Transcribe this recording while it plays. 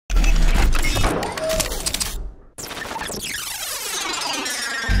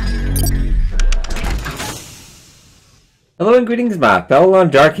Hello and greetings, my fellow Long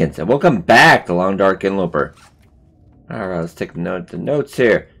Darkins, and welcome back to Long Dark Interloper. Alright, let's take the notes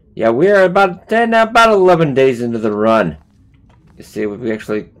here. Yeah, we are about 11 days into the run. You see, we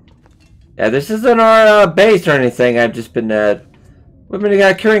actually... Yeah, this isn't our base or anything. I've just been... we've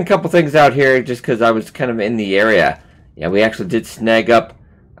been carrying a couple things out here just because I was kind of in the area. Yeah, we actually did snag up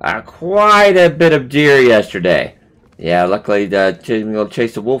quite a bit of deer yesterday. Yeah, luckily,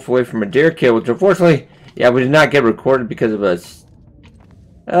 chased a wolf away from a deer kill, which unfortunately... Yeah, we did not get recorded because of us.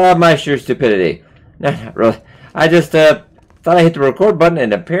 My sheer stupidity. No, not really. I just thought I hit the record button,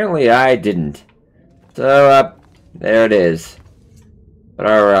 and apparently I didn't. So, there it is. But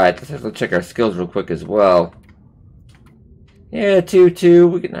alright, let's check our skills real quick as well. Yeah, 2-2.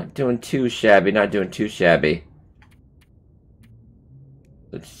 We're not doing too shabby. Not doing too shabby.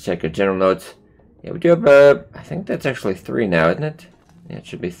 Let's check our general notes. Yeah, we do have, I think that's actually 3 now, isn't it? Yeah, it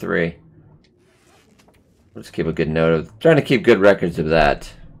should be 3. Let's keep a good note of trying to keep good records of that.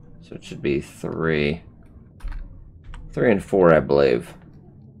 So it should be 3. 3 and 4, I believe.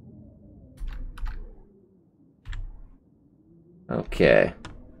 Okay.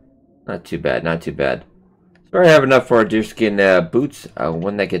 Not too bad, not too bad. So I have enough for our deerskin boots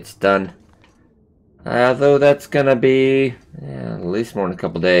when that gets done. Though that's gonna be at least more than a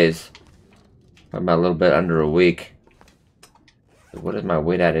couple days. Probably about a little bit under a week. So what is my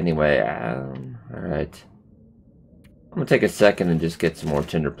weight at anyway? Alright. I'm gonna take a second and just get some more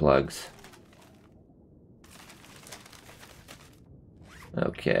tinder plugs.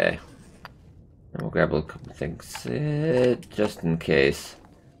 Okay. And we'll grab a couple things just in case.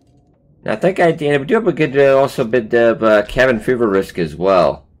 Now I think we do have a good, also a bit of cabin fever risk as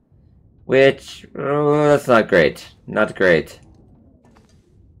well. Which, that's not great. Not great.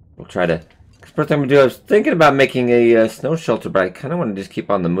 We'll try to... First thing we do, I was thinking about making a snow shelter, but I kind of want to just keep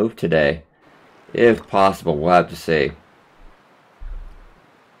on the move today. If possible, we'll have to see.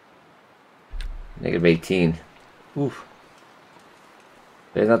 Negative 18. Oof.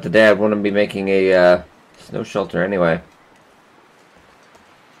 Today's not the day I'd want to be making a snow shelter anyway.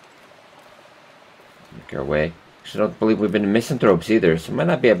 Make our way. Actually, I don't believe we've been misanthropes either, so it might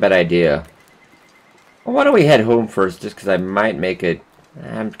not be a bad idea. Well, why don't we head home first, just because I might make it...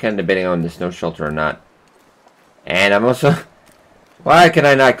 I'm kind of debating on the snow shelter or not. And I'm also... Why can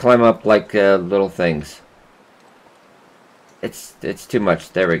I not climb up like little things? It's too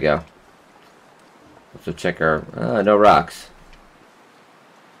much. There we go. Also check our... no rocks.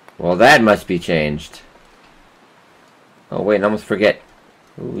 Well, that must be changed. Oh, wait, I almost forget.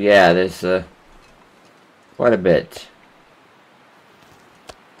 Oh, yeah, there's quite a bit.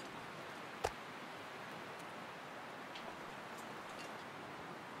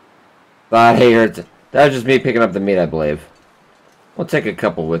 I heard that was just me picking up the meat, I believe. We'll take a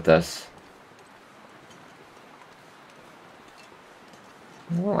couple with us.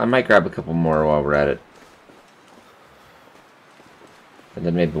 Well, I might grab a couple more while we're at it. And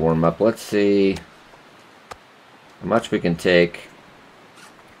then maybe warm up. Let's see how much we can take.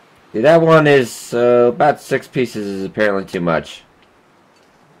 See, that one is about 6 pieces is apparently too much.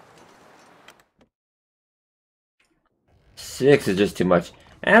 6 is just too much.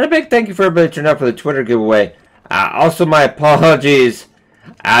 And a big thank you for everybody turning out for the Twitter giveaway. Also, my apologies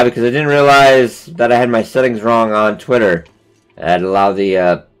because I didn't realize that I had my settings wrong on Twitter. I'd allow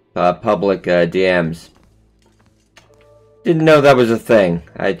the public DMs. Didn't know that was a thing.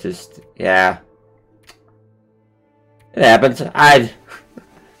 I just, yeah. It happens. The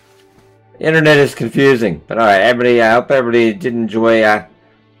internet is confusing. But alright, everybody, I hope everybody did enjoy.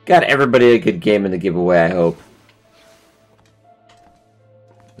 Got everybody a good game in the giveaway, I hope.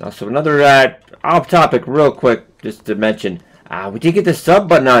 Also, another off topic real quick, just to mention. We did get the sub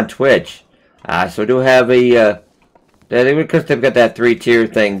button on Twitch. So we do have a, because they've got that 3-tier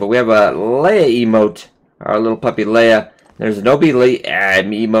thing, but we have a Leia emote, our little puppy Leia. There's an Obi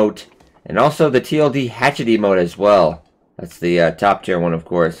emote, and also the TLD Hatchet emote as well. That's the top tier one, of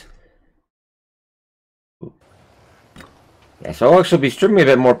course. Yeah, so I'll actually be streaming a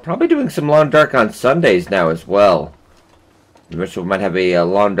bit more, probably doing some Long Dark on Sundays now as well. Which we might have a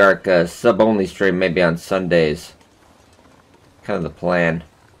Long Dark sub-only stream maybe on Sundays. Kind of the plan.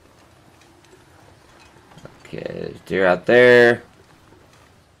 Okay, there's deer out there.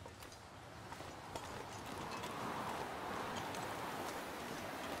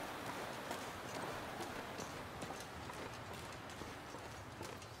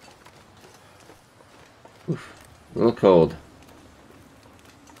 Oof, a little cold.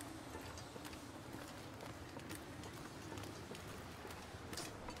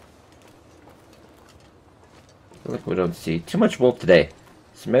 Look, we don't see too much wolf today.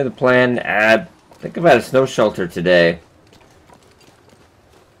 So maybe the plan, think about a snow shelter today.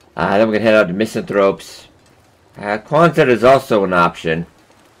 Then we can head out to Misanthropes. Quonset is also an option.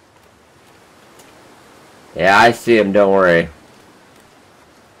 Yeah, I see him, don't worry.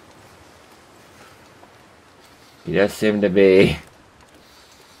 He does seem to be.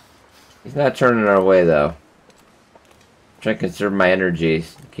 He's not turning our way, though. I'm trying to conserve my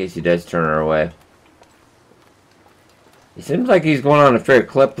energies in case he does turn our way. He seems like he's going on a fair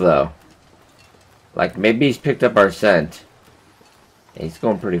clip, though. Like, maybe he's picked up our scent. He's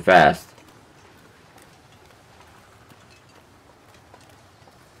going pretty fast.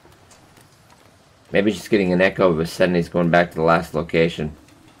 Maybe he's just getting an echo of his scent and he's going back to the last location.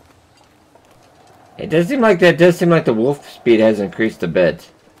 It does seem like the wolf speed has increased a bit.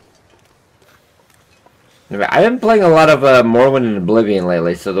 I've been playing a lot of Morrowind and Oblivion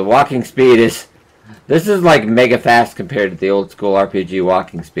lately, so the walking speed is... This is like mega fast compared to the old school RPG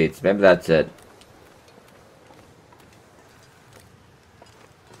walking speeds. Maybe that's it.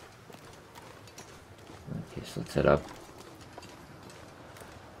 Okay, so let's head up.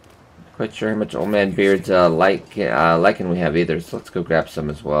 Not quite sure how much Old Man Beard's lichen we have either, so let's go grab some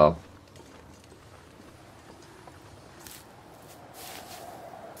as well.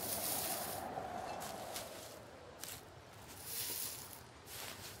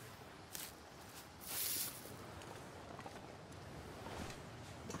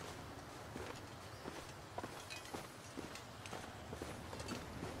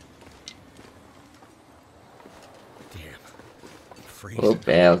 Oh,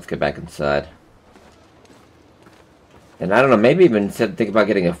 yeah, let's get back inside. And I don't know, maybe even think about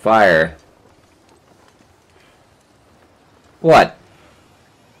getting a fire. What?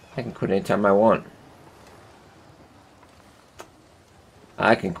 I can quit anytime I want.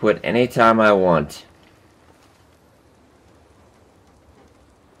 I can quit anytime I want.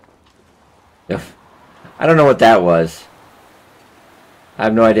 I don't know what that was. I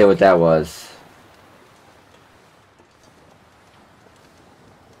have no idea what that was.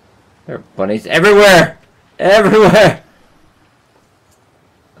 There are bunnies everywhere! Everywhere!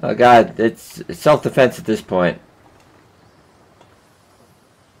 Oh god, it's self-defense at this point.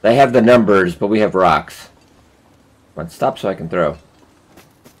 They have the numbers, but we have rocks. Come on, stop so I can throw.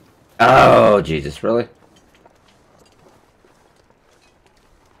 Oh, Jesus, really?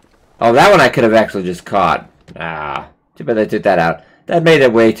 Oh, that one I could have actually just caught. Ah, too bad they took that out. That made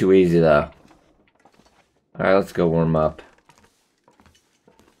it way too easy, though. Alright, let's go warm up.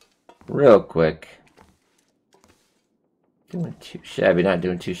 Real quick. Doing too shabby, not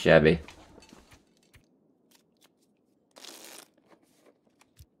doing too shabby.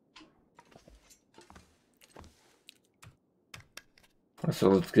 So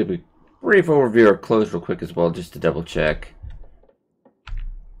let's give a brief overview or close real quick as well, just to double check.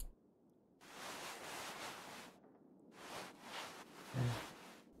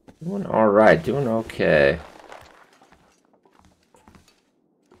 Doing alright, doing okay.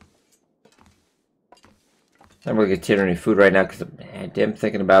 I'm not going to get any food right now because I'm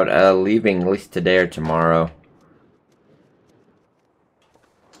thinking about leaving at least today or tomorrow.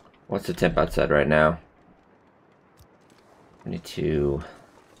 What's the temp outside right now? 22.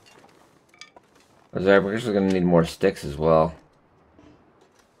 We're actually going to need more sticks as well.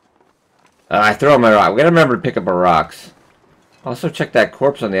 I throw my rock. We got to remember to pick up our rocks. Also check that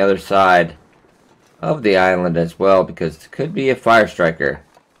corpse on the other side of the island as well, because it could be a fire striker.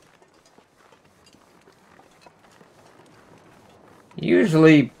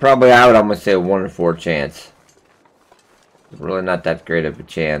 Usually, probably I would almost say a 1 in 4 chance. Really not that great of a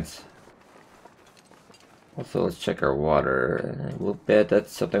chance. Also, let's check our water a little bit.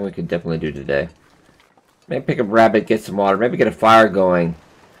 That's something we could definitely do today. Maybe pick up a rabbit, get some water, maybe get a fire going.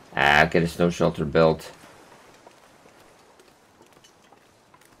 Get a snow shelter built.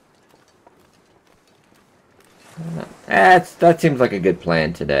 That seems like a good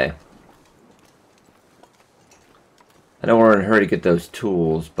plan today. I know we're in a hurry to get those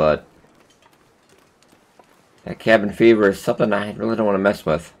tools, but that cabin fever is something I really don't want to mess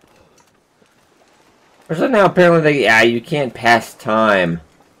with. There's now apparently you can't pass time.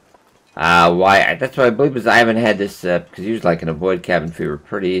 Why? That's what I believe is I haven't had this because usually I can avoid cabin fever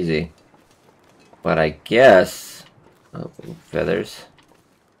pretty easy. But I guess feathers,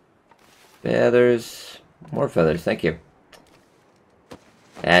 feathers, more feathers. Thank you.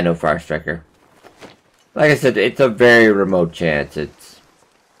 And no fire striker. Like I said, it's a very remote chance. Yeah.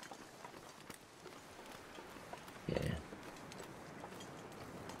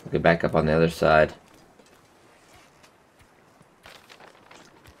 We'll get back up on the other side.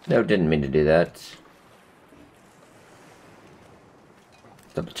 No, didn't mean to do that.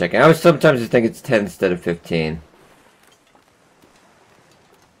 Double checking. I was sometimes think it's 10 instead of 15.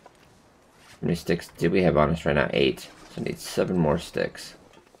 How many sticks do we have on us right now? 8. So I need 7 more sticks.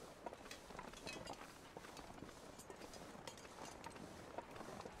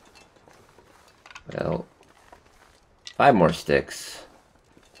 Well, 5 more sticks.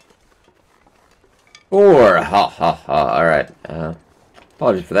 4! Ha ha ha. Alright.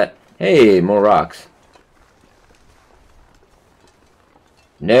 Apologies for that. Hey, more rocks.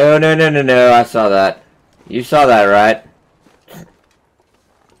 No, no, no, no, no. I saw that. You saw that, right?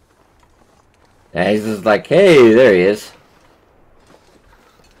 And he's just like, hey, there he is.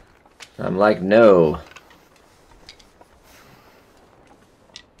 I'm like, no.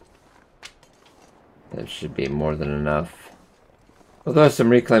 That should be more than enough. We'll throw some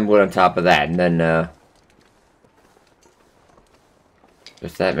reclaimed wood on top of that, and then,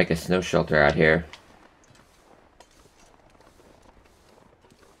 just that, make a snow shelter out here.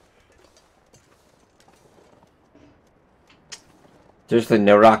 Seriously,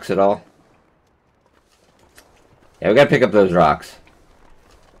 no rocks at all? Yeah, we gotta pick up those rocks.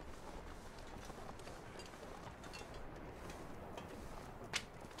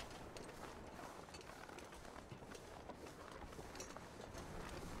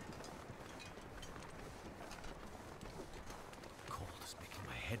 Cold is making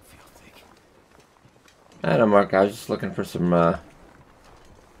my head feel thick. I don't know, Mark. I was just looking for some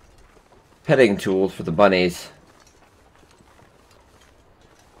petting tools for the bunnies.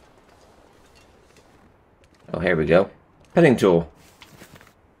 Oh, here we go. Petting tool.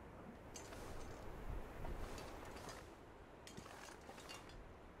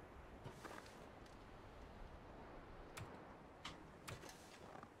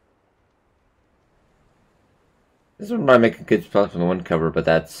 This one might make a good spot from the one cover, but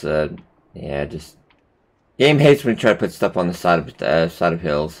that's, yeah, just... Game hates when you try to put stuff on the side of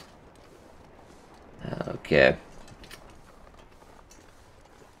hills. Okay.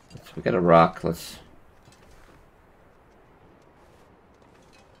 So we got a rock. Let's...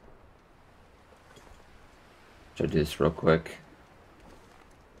 try to do this real quick.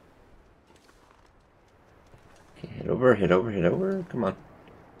 Okay, hit over, hit over, hit over. Come on.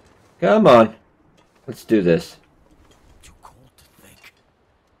 Come on. Let's do this. Too cold to think.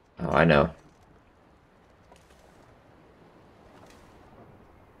 Oh, I know.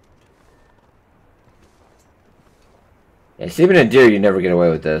 Yes, even a deer, you never get away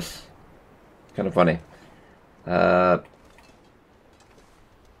with this. Kind of funny. Okay,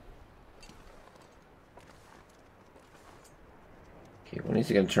 when is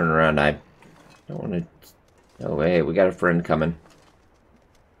he gonna turn around? I don't want to. Oh, wait, we got a friend coming.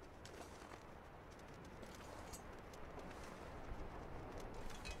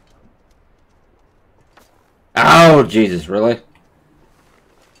 Oh, Jesus, really?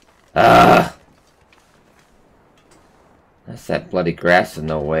 Ah! That's that bloody grass in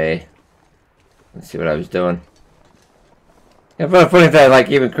the way. Let's see what I was doing. Yeah, but funny that, like,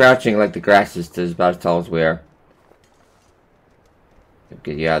 even crouching, like, the grass is about as tall as we are.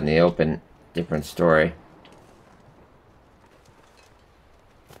 Get you out in the open, different story.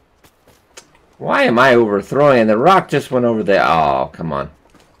 Why am I overthrowing? And the rock just went over there. Oh, come on.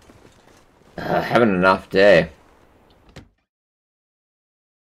 Having an off day.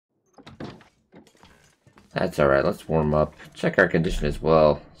 That's alright, let's warm up. Check our condition as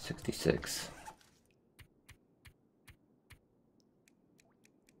well. 66.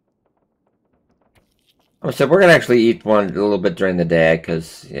 Oh, so we're gonna actually eat one a little bit during the day,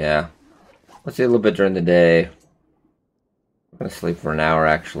 because, yeah. Let's eat a little bit during the day. I'm gonna sleep for an hour,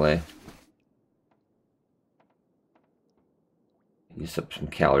 actually. Use up some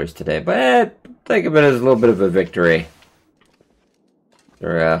calories today, but think of it as a little bit of a victory.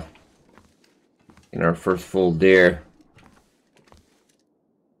 We're, in our first full deer.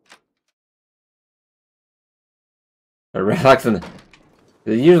 Relaxing.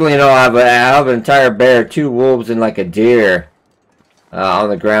 Usually, you know, I have an entire bear, 2 wolves, and like a deer on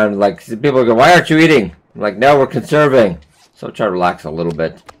the ground. Like, people go, "Why aren't you eating?" I'm like, "No, we're conserving." So I'll try to relax a little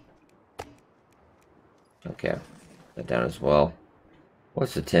bit. Okay, that down as well.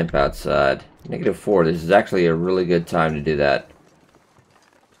 What's the temp outside? -4. This is actually a really good time to do that.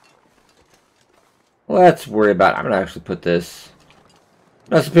 Let's worry about. I'm gonna actually put this.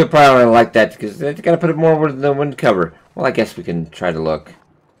 No, some people probably don't like that because they gotta put it more in the wind cover. Well, I guess we can try to look.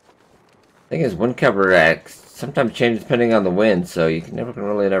 Thing is, wind cover sometimes changes depending on the wind, so you can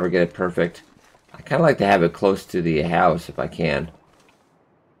never get it perfect. I kind of like to have it close to the house if I can.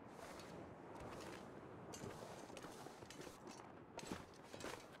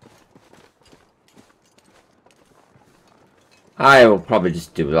 I will probably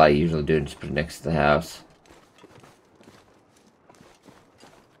just do what I usually do and just put it next to the house.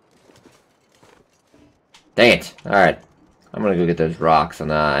 Dang it. Alright. I'm gonna go get those rocks on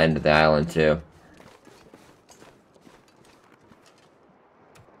the end of the island, too.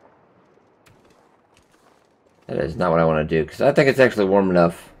 That is not what I want to do, because I think it's actually warm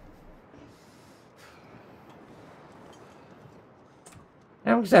enough.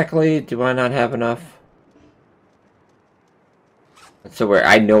 How exactly do I not have enough? So where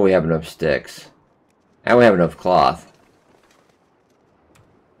I know we have enough sticks. And we have enough cloth.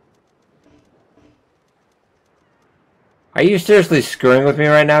 Are you seriously screwing with me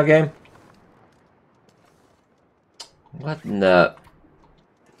right now, game? What in the...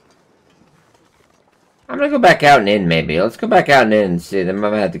 I'm gonna go back out and in, maybe. Let's go back out and in and see. Then I'm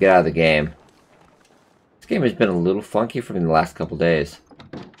gonna have to get out of the game. This game has been a little funky for me the last couple days.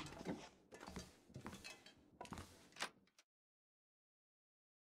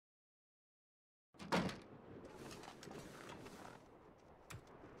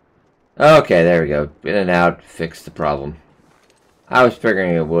 Okay, there we go. In and out, fixed the problem. I was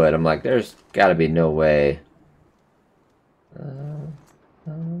figuring it would. I'm like, there's gotta be no way.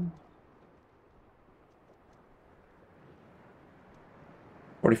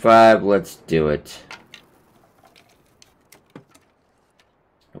 45, let's do it.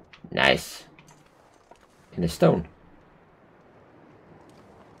 Nice. In a stone.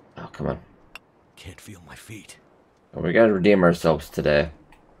 Oh, come on. Can't feel my feet. Oh, we gotta redeem ourselves today.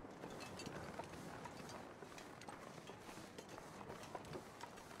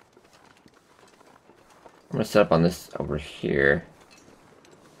 I'm gonna set up on this over here.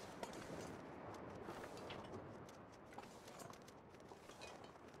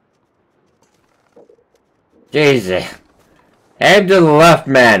 Jesus. Head to the left,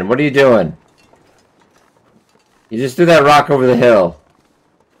 man. What are you doing? You just threw that rock over the hill.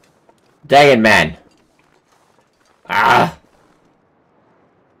 Dang it, man. Ah.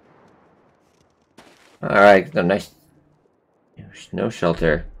 Alright, no, nice. No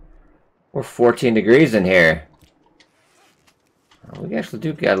shelter. We're 14 degrees in here. We actually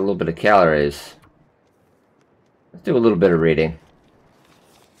do got a little bit of calories. Let's do a little bit of reading.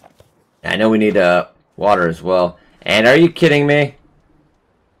 I know we need water as well. And are you kidding me?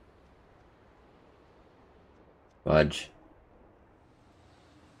 Fudge.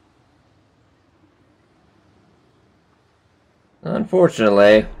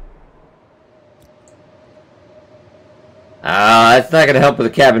 Unfortunately. That's not going to help with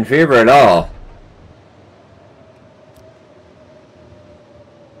the cabin fever at all.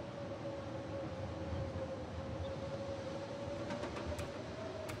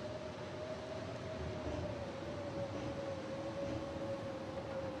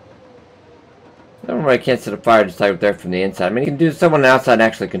 I don't know why I can't set a fire just like there from the inside. I mean, you can do someone outside and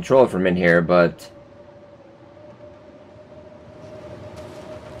actually control it from in here, but...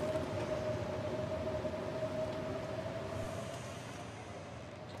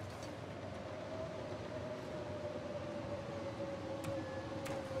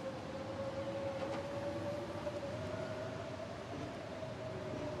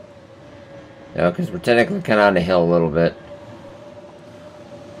 No, because we're technically kind of on the hill a little bit.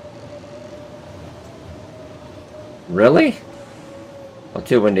 Really? Well,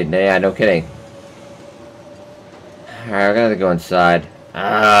 too windy. Yeah, no kidding. Alright, we're gonna have to go inside.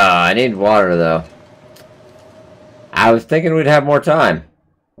 Ah, I need water, though. I was thinking we'd have more time.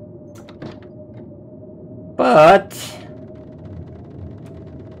 But...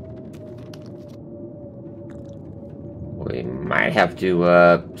 we might have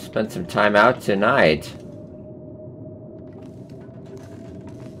to, spend some time out tonight.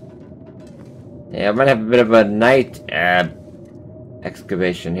 Yeah, I might have a bit of a night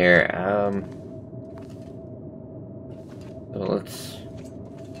excavation here. So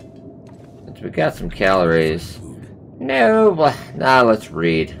since we got some calories. No, nah, let's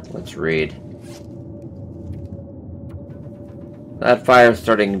read. Let's read. That fire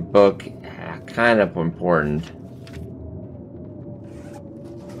starting book, kind of important.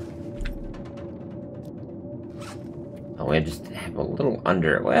 Oh, we just have a little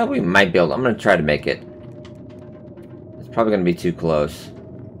under. Well, we might be able to. I'm going to try to make it. It's probably going to be too close.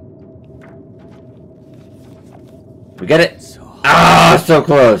 We get it. Ah, so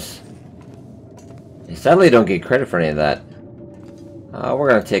close. I sadly don't get credit for any of that. We're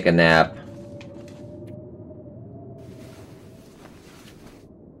going to take a nap.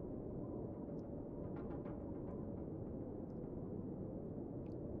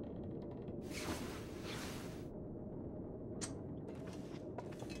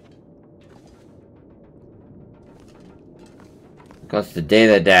 Because the day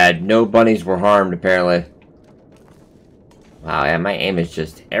that died, no bunnies were harmed, apparently. Wow, yeah, my aim is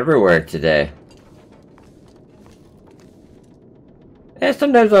just everywhere today. Yeah,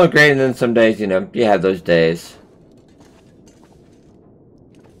 sometimes all great, and then some days, you know, you have those days.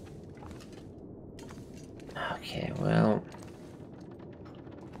 Okay, well.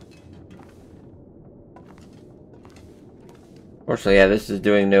 Fortunately, yeah, this is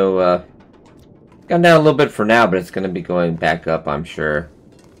doing no, gone down a little bit for now, but it's going to be going back up, I'm sure.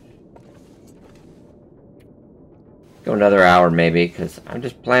 Go another hour, maybe, because I'm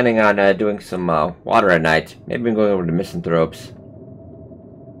just planning on doing some water at night. Maybe I'm going over to Misanthropes.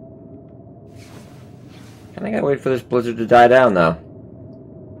 I gotta wait for this blizzard to die down, though.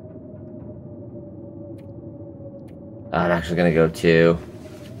 I'm actually gonna go too.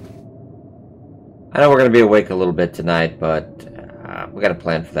 I know we're gonna be awake a little bit tonight, but we got a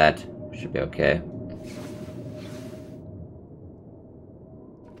plan for that. Should be okay.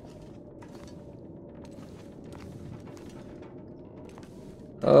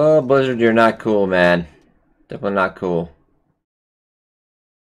 Oh, Blizzard, you're not cool, man. Definitely not cool.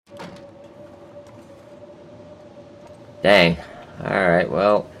 Dang. Alright,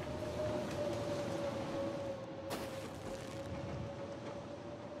 well.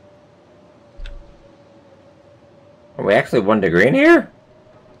 Are we actually 1 degree in here?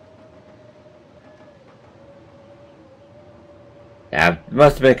 Yeah, it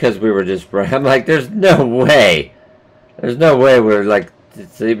must have been because we were just... I'm like, there's no way. There's no way we're like...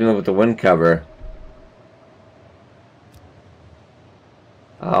 It's even with the wind cover.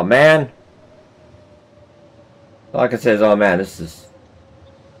 Oh, man. All I can say is, oh, man, this is...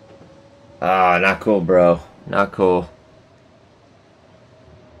 Ah, not cool, bro. Not cool.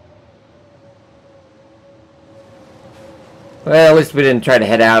 Well, at least we didn't try to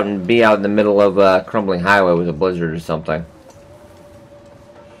head out and be out in the middle of a crumbling highway with a blizzard or something.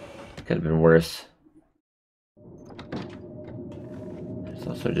 Could have been worse. I was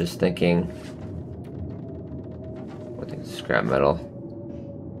also just thinking... What thing is scrap metal?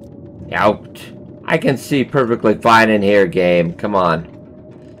 Out. I can see perfectly fine in here, game. Come on.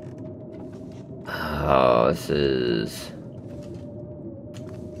 Oh, this is...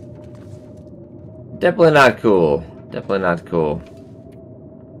 Definitely not cool. Definitely not cool.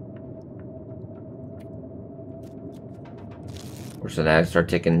 So now I start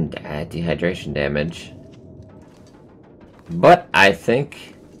taking dehydration damage. But I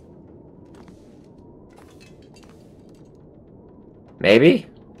think... Maybe?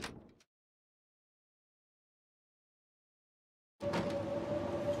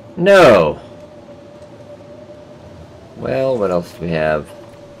 No! Well, what else do we have?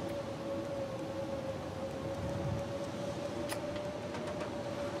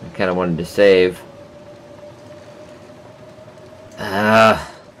 I kind of wanted to save.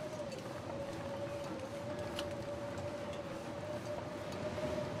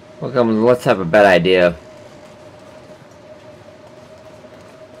 Well, come on, let's have a bad idea.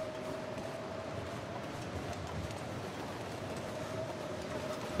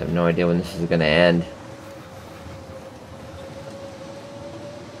 I have no idea when this is going to end.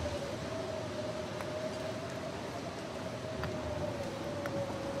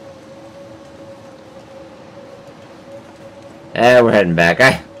 We're heading back.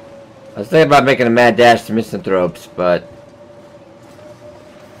 I was thinking about making a mad dash to Misanthropes, but...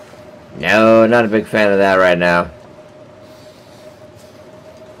 No, not a big fan of that right now.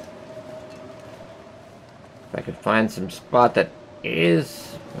 If I could find some spot that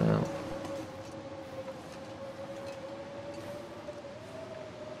is... Well...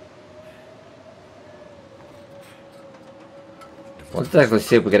 Let's actually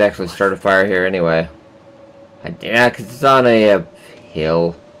see if we could actually start a fire here anyway. Yeah, because it's on a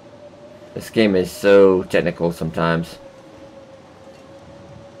hill. This game is so technical sometimes.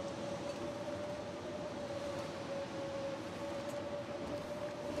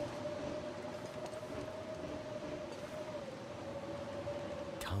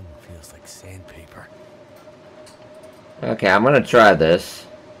 Tongue feels like sandpaper. Okay, I'm gonna try this.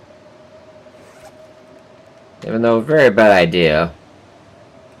 Even though a very bad idea.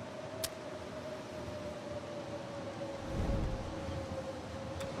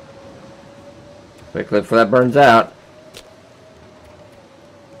 Quickly before that burns out.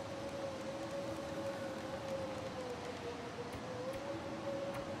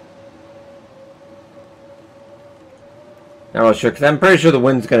 Not real sure, because I'm pretty sure the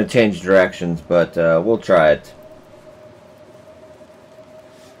wind's going to change directions, but we'll try it.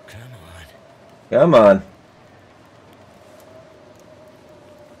 Come on. Come on.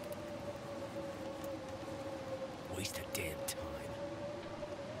 Waste of damn time.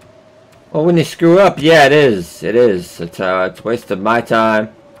 Well, when you screw up, yeah, it is. It is. It's wasted my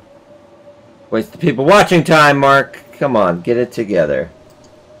time. Waste the people watching time, Mark. come on, get it together.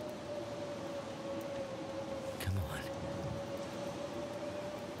 Come on.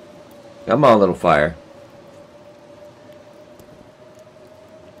 Come on, little fire.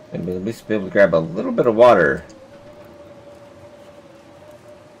 Maybe at least be able to grab a little bit of water.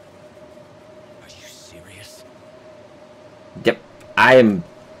 Are you serious? Yep, I am.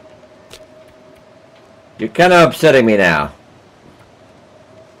 You're kind of upsetting me now.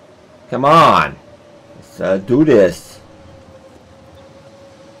 Come on. Let's do this.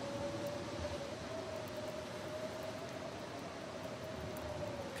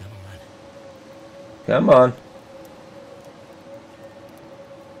 Come on. Come on.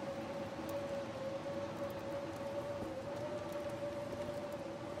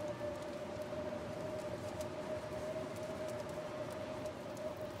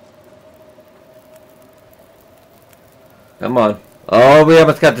 Come on. Oh, we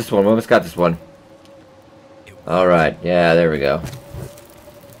almost got this one. We almost got this one. Alright. Yeah, there we go.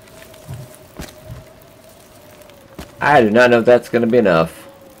 I do not know if that's going to be enough.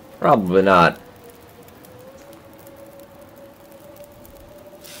 Probably not.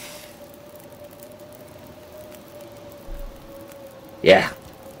 Yeah.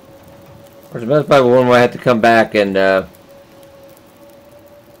 There's probably one where I have to come back and hope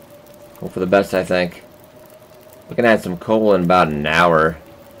for the best, I think. We can add some coal in about an hour.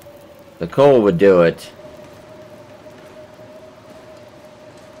 The coal would do it.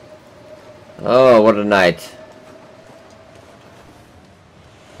 Oh, what a night.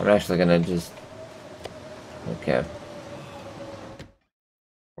 I'm actually gonna just... Okay.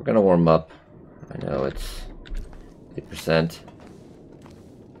 We're gonna warm up. I know it's 50%.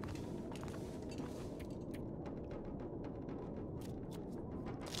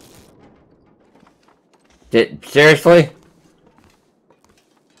 Seriously?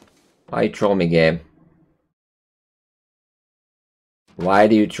 Why you troll me, game? Why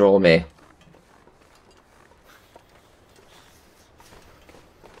do you troll me?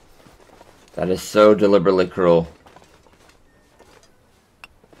 That is so deliberately cruel.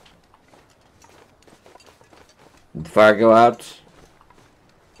 Did the fire go out?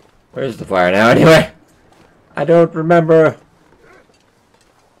 Where's the fire now anyway? I don't remember.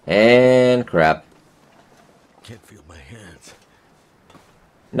 And crap. Can't feel my hands.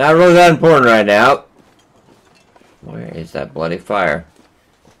 Not really that important right now. Where is that bloody fire?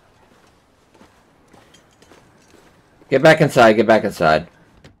 Get back inside, get back inside.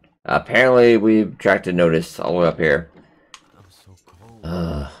 Apparently we attracted notice all the way up here. I'm so cold.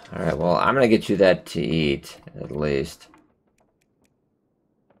 Alright, well, I'm gonna get you that to eat, at least.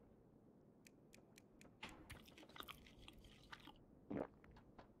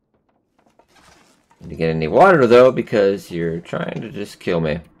 Need to get any water, though, because you're trying to just kill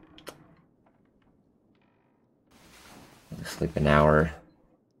me. Sleep an hour.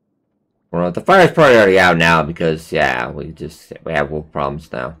 Well, the fire's probably already out now because, yeah, we have wolf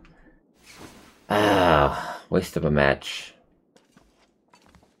problems now. Ah, waste of a match.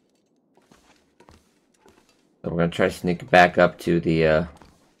 So we're gonna try to sneak back up to the,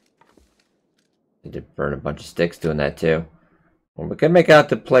 Need to burn a bunch of sticks doing that too. Well, we can make out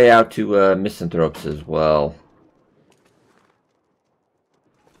to play out to misanthropes as well.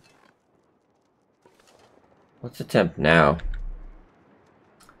 What's the temp now?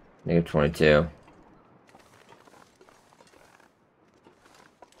 -22.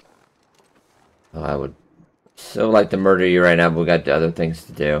 Oh, I would so like to murder you right now, but we got other things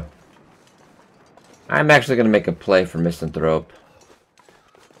to do. I'm actually going to make a play for Misanthrope.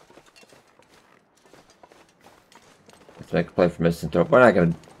 Let's make a play for Misanthrope. We're not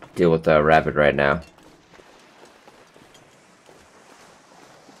going to deal with the rabbit right now.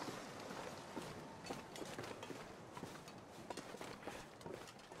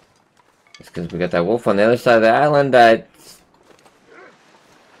 It's because we got that wolf on the other side of the island.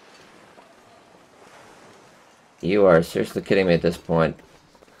 You are seriously kidding me at this point.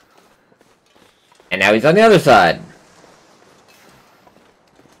 And now he's on the other side.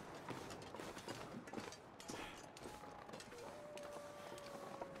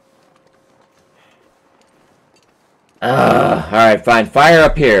 Alright, fine. Fire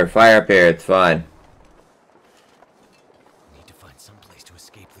up here. Fire up here. It's fine. Need to find some place to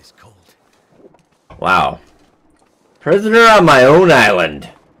escape this cold. Wow. Prisoner on my own island.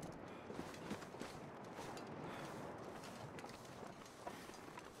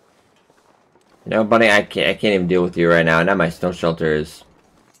 No, buddy, I can't even deal with you right now. Now my snow shelter is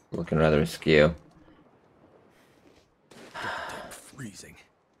looking rather askew. Freezing.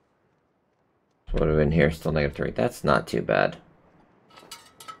 What have been here? Still -3. That's not too bad.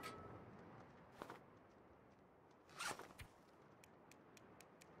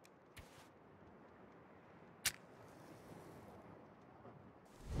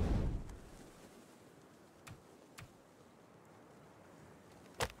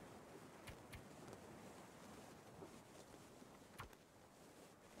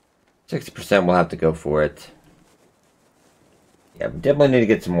 60% we'll have to go for it. Yeah, we definitely need to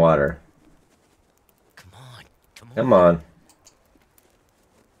get some water. Come on. Come on.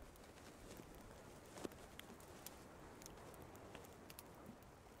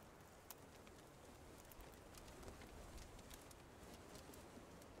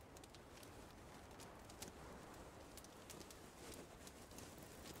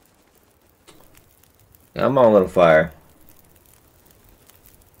 Come on, little fire.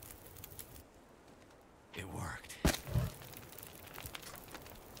 It worked.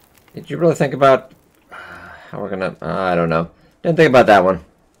 Did you really think about how we're gonna... I don't know. Didn't think about that one.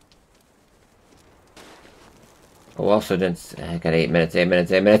 Oh, also didn't... I got 8 minutes, 8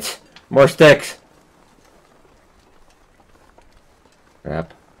 minutes, 8 minutes. More sticks.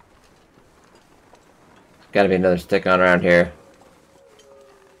 Crap. Gotta be another stick on around here.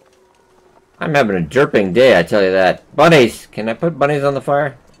 I'm having a jerping day, I tell you that. Bunnies! Can I put bunnies on the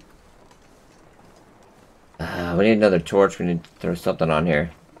fire? We need another torch. We need to throw something on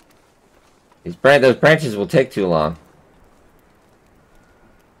here. Those branches will take too long.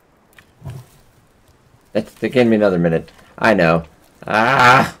 They gave me another minute. I know.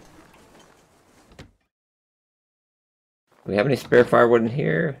 Ah! Do we have any spare firewood in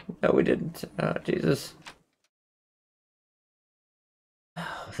here? No, we didn't. Oh, Jesus.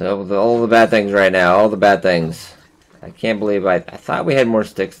 So, all the bad things right now. All the bad things. I can't believe I thought we had more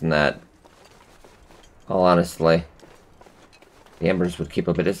sticks than that. All honestly. The embers would keep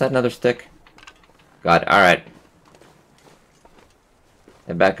up it. Is that another stick? God, alright.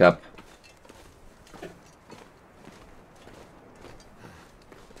 Head back up.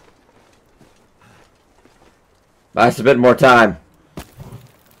 Buy us a bit more time.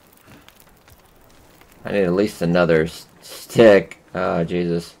 I need at least another stick. Oh,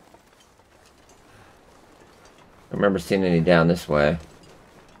 Jesus. I remember seeing any down this way.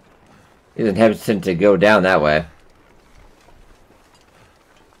 He isn't hesitant to go down that way.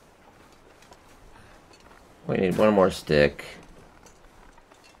 We need one more stick.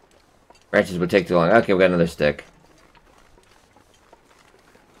 Branches would take too long. Okay, we got another stick.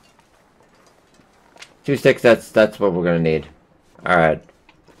 2 sticks, that's what we're gonna need. Alright.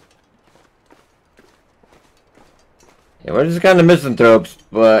 Yeah, we're just kind of misanthropes,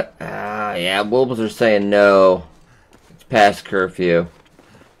 but yeah, wolves are saying no. It's past curfew.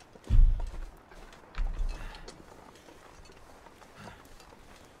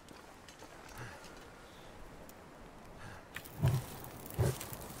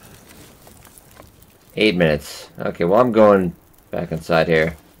 Eight minutes. Okay, well, I'm going back inside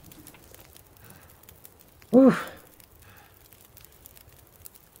here. Whew.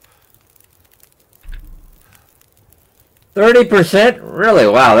 30%? Really?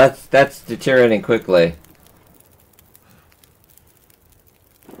 Wow, that's deteriorating quickly.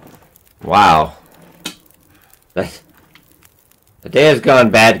 Wow. The day has gone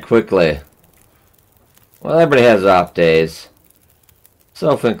bad quickly. Well, everybody has off days.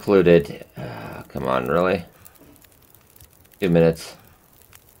 Self-included. Come on, really? 2 minutes.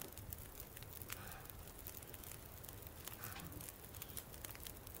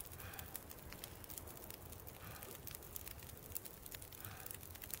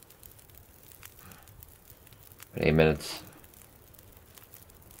 Eight minutes.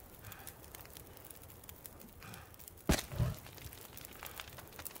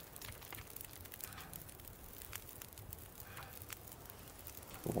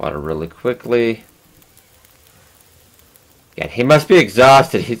 Water really quickly. Yeah, he must be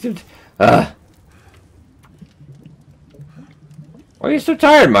exhausted. He's why are you so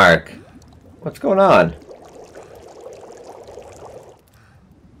tired, Mark? What's going on?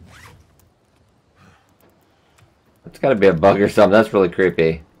 It's gotta be a bug or something. That's really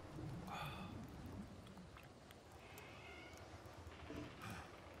creepy.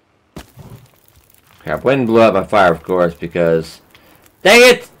 Crap, wind blew out my fire, of course, because... Dang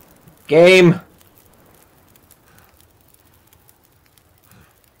it! Game!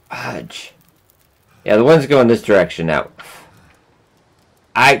 Fudge. Yeah, the wind's going this direction now.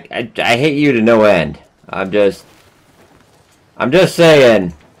 I hate you to no end. I'm just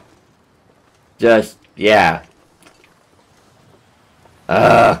saying. Just, yeah.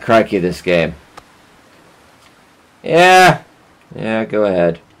 Crikey, this game. Yeah. Yeah, go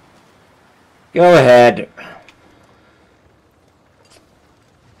ahead. Go ahead.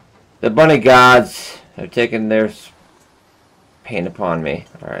 The bunny gods have taken their pain upon me.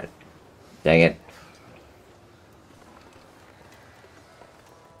 Alright. Dang it.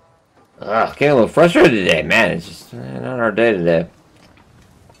 Ugh, getting a little frustrated today, man. It's just not our day today.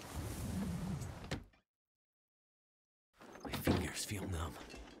 My fingers feel numb.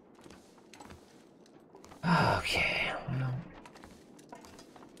 Okay. Well,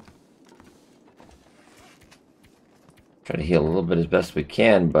 try to heal a little bit as best we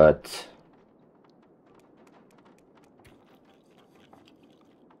can, but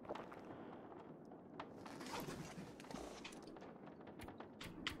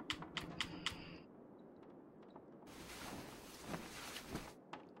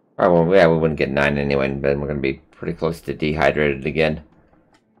oh, well, yeah, we wouldn't get 9 anyway, and then we're going to be pretty close to dehydrated again.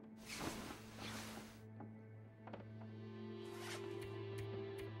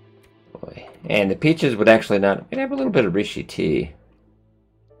 Boy. And the peaches would actually not... We'd have a little bit of Rishi tea.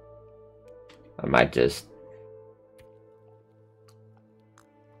 I might just...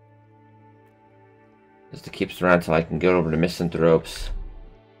 Just to keep us around until I can go over to Misanthropes.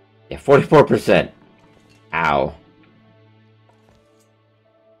 Yeah, 44%. Ow.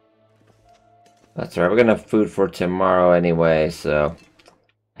 That's alright, we're gonna have food for tomorrow anyway, so...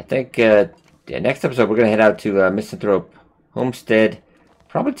 I think, yeah, next episode we're gonna head out to Misanthrope Homestead.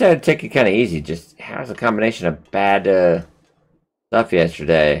 Probably try to take it kind of easy, just has a combination of bad stuff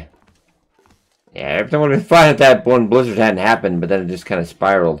yesterday. Yeah, everything would have been fine if that one blizzard hadn't happened, but then it just kind of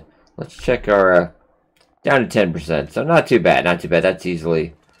spiraled. Let's check our, down to 10%, so not too bad, not too bad. That's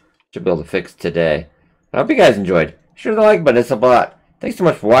easily, should be able to fix today. I hope you guys enjoyed. Be sure to like button, it's a lot. Thanks so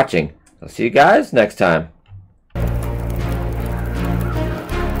much for watching. I'll see you guys next time.